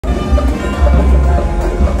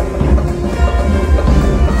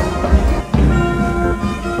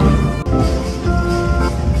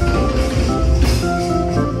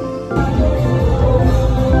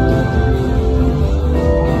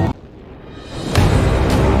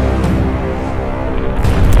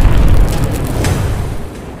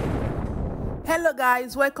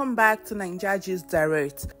guys, welcome back to Naija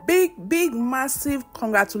Direct. Big massive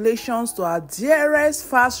congratulations to our dearest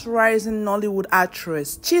fast rising Nollywood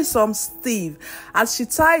actress Chisom Steve as she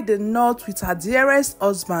tied the knot with her dearest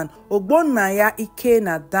husband ogbonnaya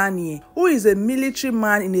Ikenna Daniel, who is a military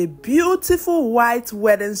man, in a beautiful white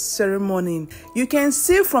wedding ceremony. You can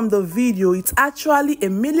see from the video it's actually a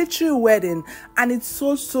military wedding and it's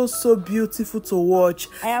so beautiful to watch.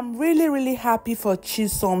 I am really happy for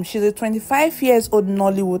Chisom. She's a 25 years old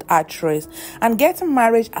Nollywood actress, and getting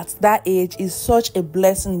married at that age is such a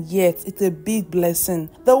blessing, yet it's a big blessing.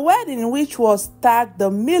 The wedding, which was tagged the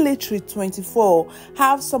Military 24,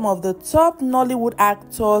 have some of the top Nollywood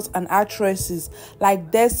actors and actresses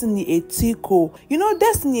like Etiko. You know,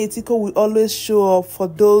 Etiko will always show up for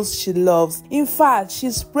those she loves. In fact, she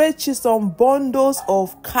sprayed Chisom bundles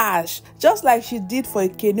of cash, just like she did for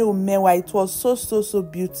ekene. It was so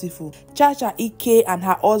beautiful. ChaCha and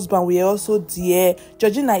her husband were also there.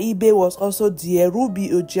 Georgina Ibeh was also there.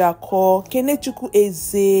 Ojiokor, Kenechukwu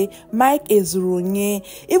Eze, ezuronye,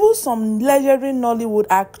 even some legendary Nollywood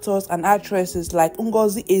actors and actresses like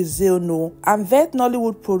ngozi, ezeonu, and vet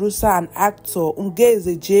Nollywood producer and actor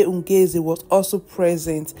ngheze was also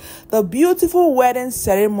present. The beautiful wedding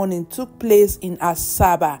ceremony took place in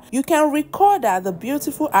Asaba. You can recall that the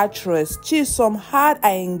beautiful actress Chisom had her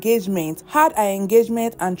engagement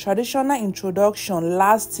and traditional introduction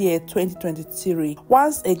last year, 2023.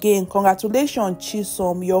 Once again, congratulations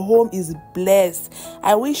Chisom, your home is blessed.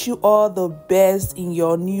 I wish you all the best in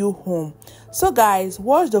your new home. So guys,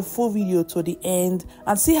 watch the full video to the end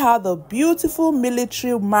and see how the beautiful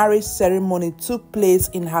military marriage ceremony took place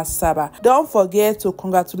in Asaba. Don't forget to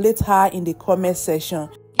congratulate her in the comment section.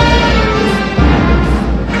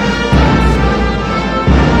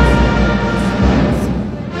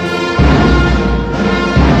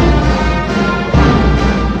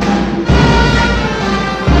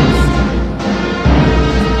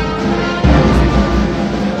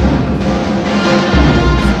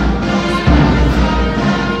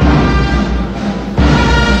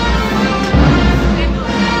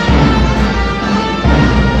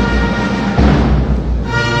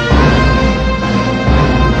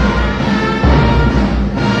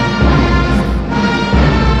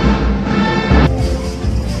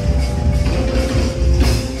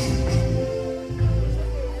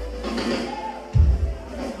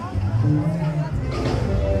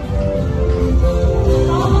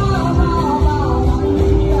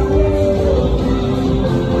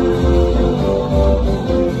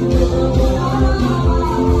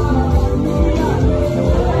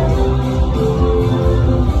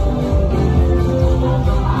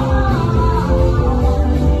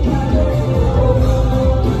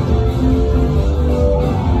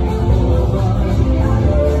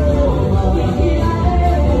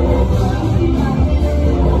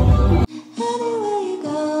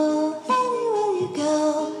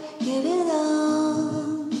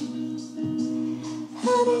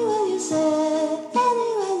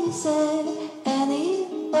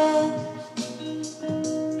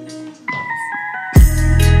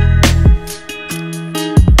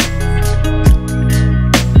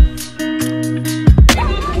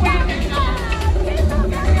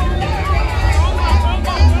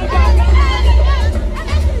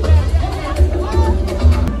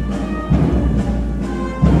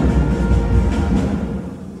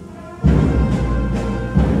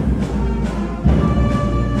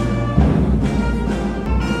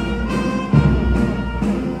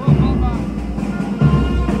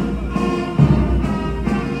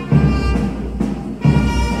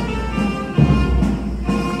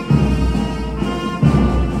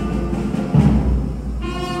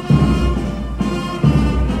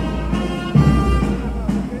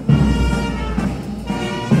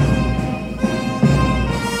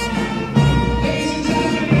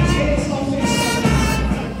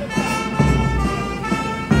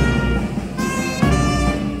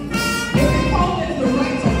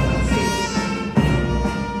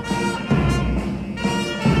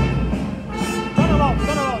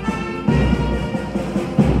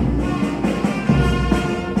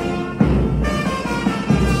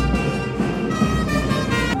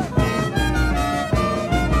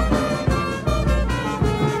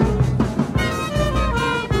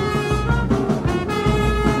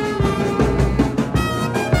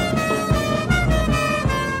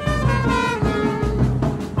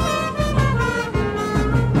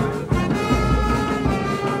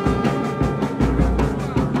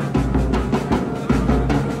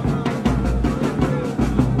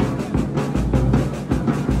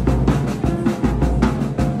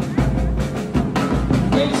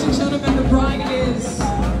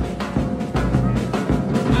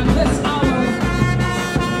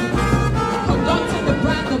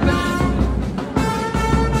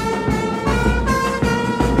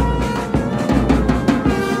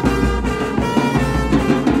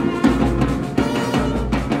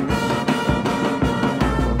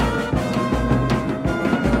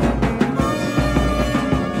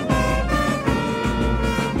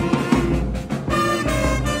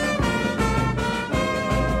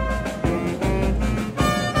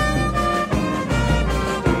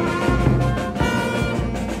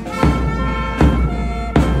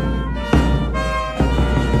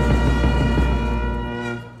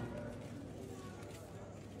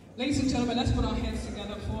 Ladies and gentlemen, let's put our hands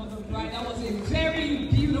together for the bride. That was a very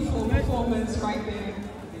beautiful performance right there.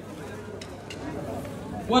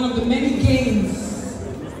 One of the many gains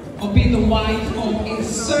of being the wife of a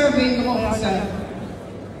serving officer.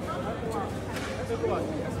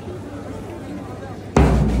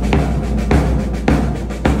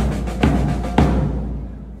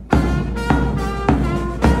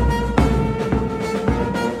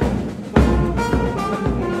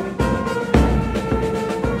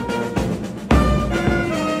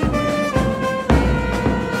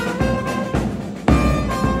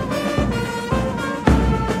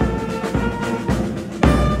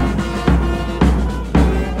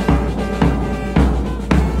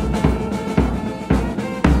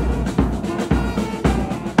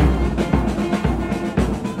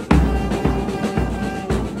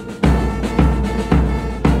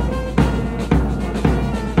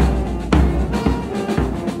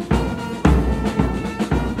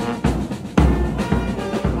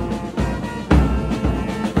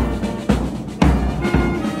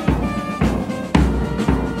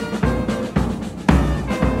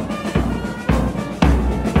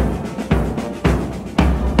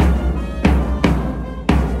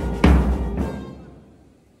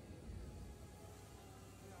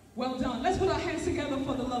 Well done. Let's put our hands together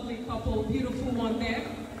for the lovely couple, beautiful one there.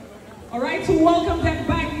 All right, to welcome them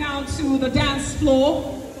back now to the dance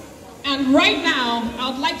floor. And right now,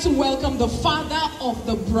 I'd like to welcome the father of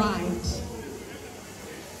the bride.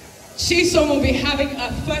 Chisom will be having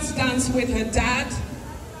a first dance with her dad.